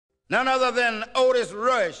none other than Otis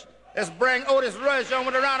Rush. Let's bring Otis Rush on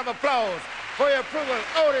with a round of applause. For your approval,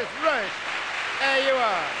 Otis Rush. There you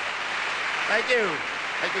are. Thank you.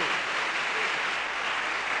 Thank you.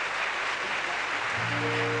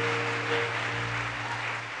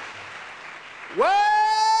 Well,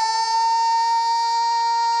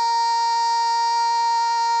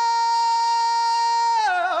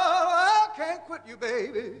 I can't quit you,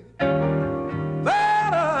 baby. But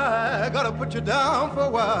I gotta put you down for a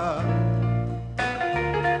while.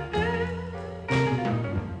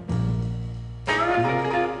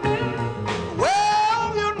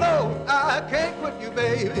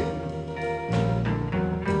 Baby,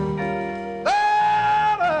 but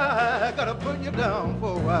I gotta put you down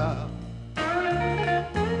for a while.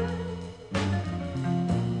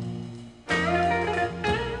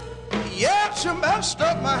 Yes, you messed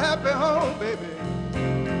up my happy home, baby.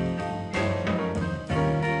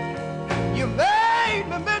 You made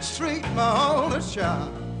me mistreat my only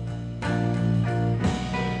child.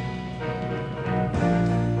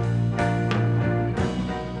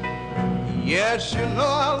 Yes, you know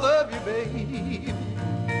I love you, baby.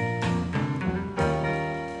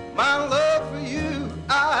 My love for you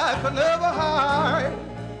I could never hide.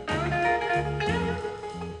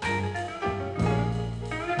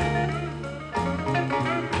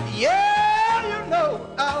 Yeah, you know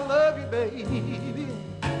I love you, baby.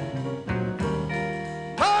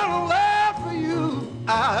 My love for you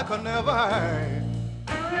I could never hide.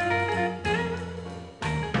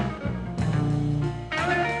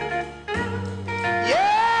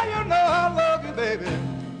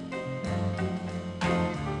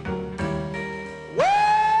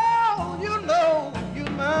 Well, you know you're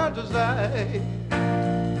my desire.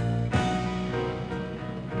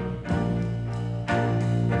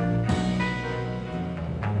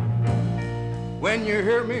 When you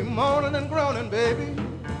hear me moaning and groaning, baby,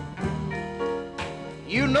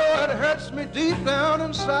 you know it hurts me deep down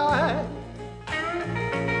inside.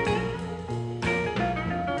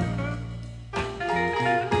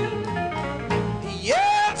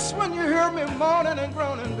 When you hear me moaning and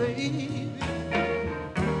groaning, baby,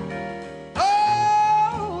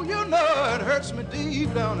 oh, you know it hurts me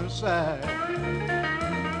deep down inside.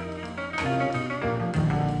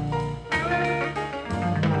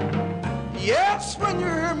 Yes, when you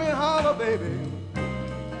hear me holler, baby,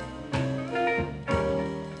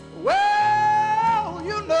 well,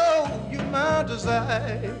 you know you're my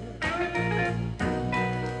desire.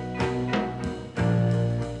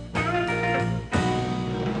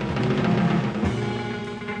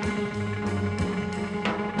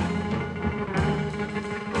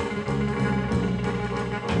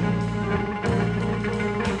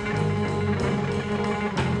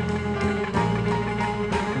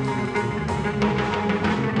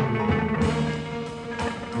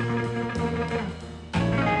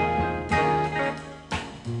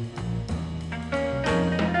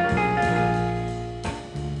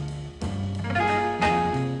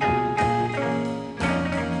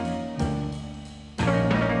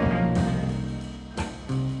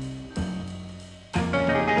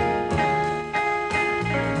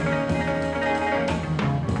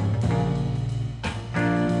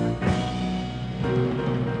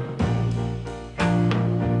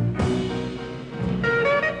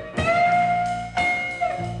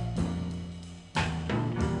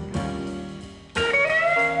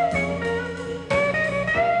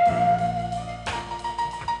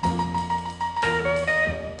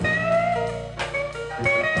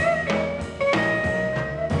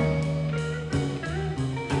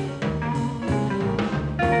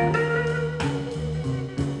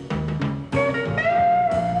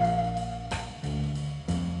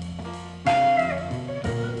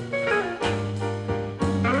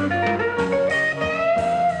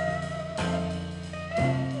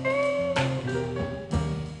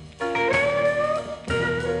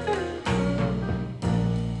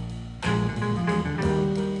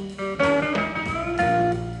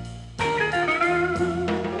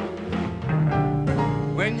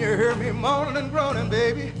 When you hear me moaning and groaning,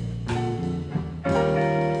 baby,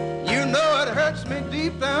 you know it hurts me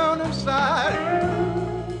deep down inside.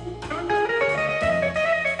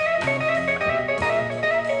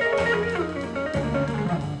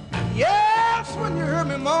 Yes, when you hear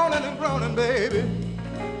me moaning and groaning, baby,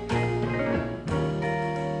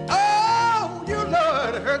 oh, you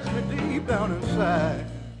know it hurts me deep down inside.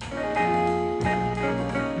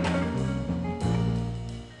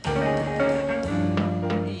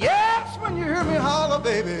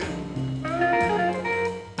 Baby,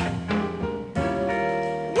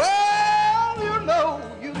 well, you know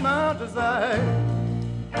you're my desire.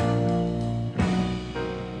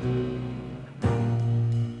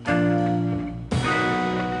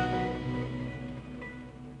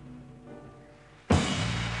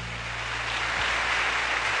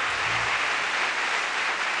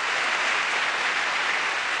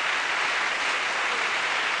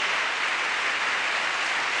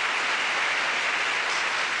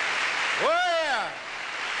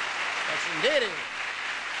 did he?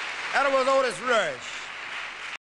 That was Otis Rush.